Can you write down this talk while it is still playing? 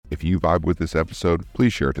If you vibe with this episode,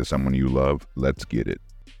 please share it to someone you love. Let's get it.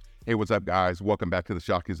 Hey, what's up, guys? Welcome back to the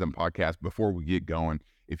Shockism Podcast. Before we get going,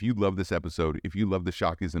 if you love this episode, if you love the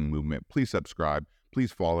Shockism movement, please subscribe,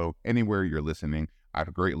 please follow anywhere you're listening.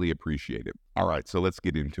 I'd greatly appreciate it. All right, so let's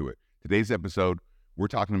get into it. Today's episode, we're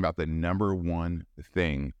talking about the number one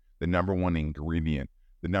thing, the number one ingredient,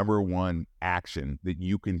 the number one action that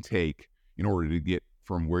you can take in order to get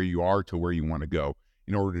from where you are to where you want to go,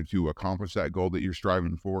 in order to accomplish that goal that you're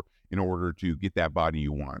striving for, in order to get that body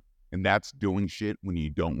you want. And that's doing shit when you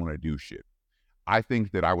don't want to do shit. I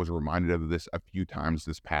think that I was reminded of this a few times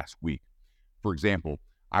this past week. For example,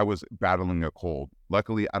 I was battling a cold.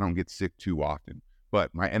 Luckily, I don't get sick too often, but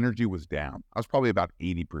my energy was down. I was probably about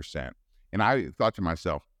 80%. And I thought to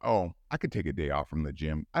myself, oh, I could take a day off from the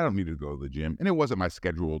gym. I don't need to go to the gym. And it wasn't my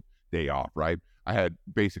scheduled day off, right? I had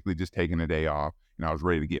basically just taken a day off and I was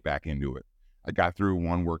ready to get back into it. I got through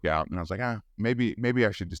one workout and I was like, maybe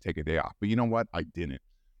I should just take a day off. But you know what? I didn't,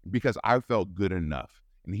 because I felt good enough.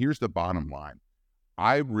 And here's the bottom line.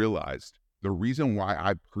 I realized the reason why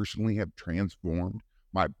I personally have transformed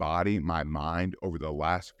my body, my mind over the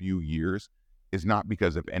last few years is not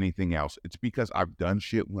because of anything else. It's because I've done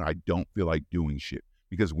shit when I don't feel like doing shit.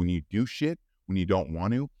 Because when you do shit, when you don't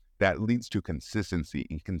want to, that leads to consistency.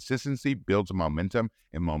 And consistency builds momentum,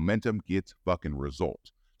 and momentum gets fucking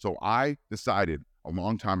results. So I decided a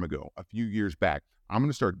long time ago, a few years back, I'm going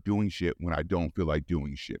to start doing shit when I don't feel like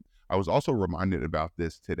doing shit. I was also reminded about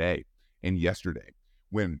this today and yesterday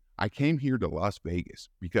when I came here to Las Vegas,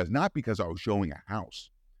 not because I was showing a house,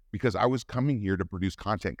 because I was coming here to produce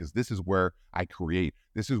content, because this is where I create.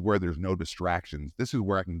 This is where there's no distractions. This is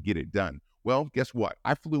where I can get it done. Well, guess what?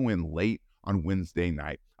 I flew in late on Wednesday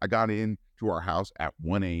night. I got in to our house at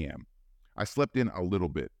 1 a.m. I slept in a little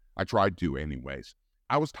bit. I tried to anyways.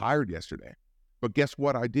 I was tired yesterday, but guess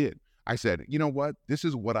what I did? I said, you know what? This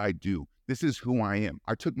is what I do. This is who I am.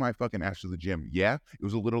 I took my fucking ass to the gym. Yeah, it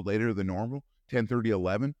was a little later than normal, 10:30,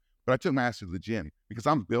 11, but I took my ass to the gym because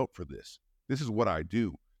I'm built for this. This is what I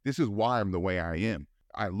do. This is why I'm the way I am.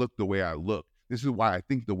 I look the way I look. This is why I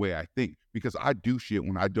think the way I think, because I do shit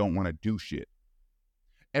when I don't want to do shit.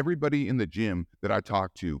 Everybody in the gym that I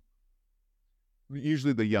talk to,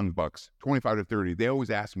 usually the young bucks, 25 to 30, they always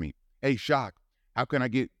ask me, hey, Shock, how can I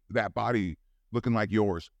get that body looking like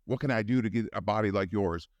yours? What can I do to get a body like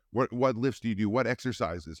yours? What lifts do you do? What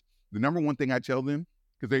exercises? The number one thing I tell them,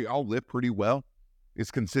 because they all lift pretty well,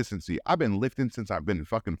 is consistency. I've been lifting since I've been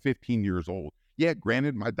fucking 15 years old. Yeah,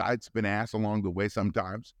 granted, my diet's been ass along the way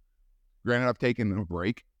sometimes. Granted, I've taken a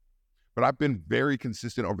break, but I've been very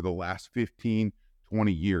consistent over the last 15,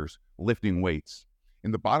 20 years lifting weights.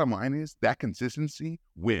 And the bottom line is that consistency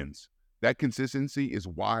wins. That consistency is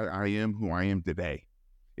why I am who I am today.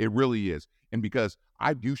 It really is. And because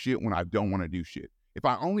I do shit when I don't want to do shit. If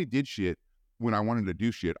I only did shit when I wanted to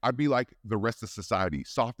do shit, I'd be like the rest of society,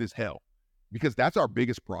 soft as hell. Because that's our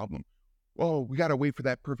biggest problem. Oh, we got to wait for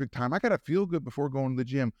that perfect time. I got to feel good before going to the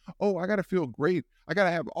gym. Oh, I got to feel great. I got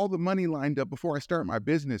to have all the money lined up before I start my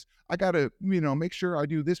business. I got to, make sure I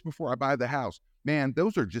do this before I buy the house. Man,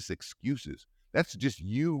 those are just excuses. That's just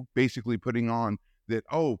you basically putting on that,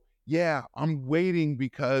 oh, yeah, I'm waiting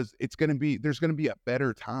because there's going to be a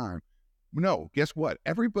better time. No, guess what?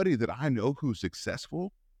 Everybody that I know who's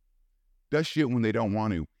successful does shit when they don't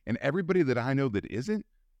want to. And everybody that I know that isn't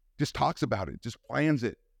just talks about it, just plans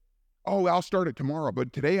it. Oh, I'll start it tomorrow,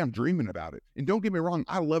 but today I'm dreaming about it. And don't get me wrong,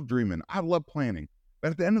 I love dreaming. I love planning.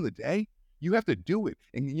 But at the end of the day, you have to do it.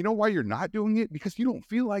 And you know why you're not doing it? Because you don't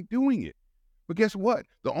feel like doing it. But guess what?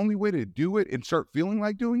 The only way to do it and start feeling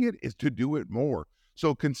like doing it is to do it more.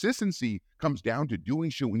 So consistency comes down to doing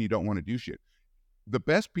shit when you don't want to do shit. The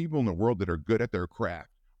best people in the world that are good at their craft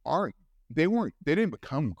they didn't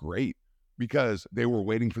become great because they were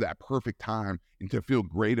waiting for that perfect time and to feel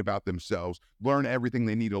great about themselves, learn everything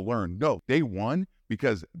they need to learn. No, they won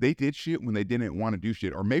because they did shit when they didn't want to do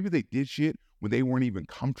shit. Or maybe they did shit when they weren't even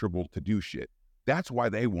comfortable to do shit. That's why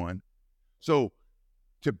they won. So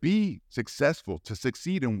to be successful, to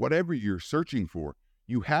succeed in whatever you're searching for,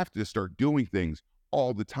 you have to start doing things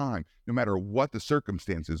all the time, no matter what the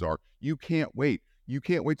circumstances are. You can't wait. You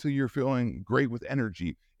can't wait till you're feeling great with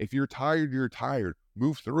energy. If you're tired, you're tired.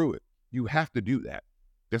 Move through it. You have to do that.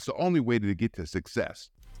 That's the only way to get to success.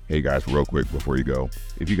 Hey guys, real quick before you go,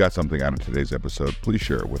 if you got something out of today's episode, please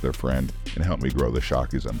share it with a friend and help me grow the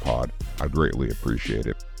Shockism pod. I greatly appreciate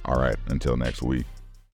it. All right, until next week.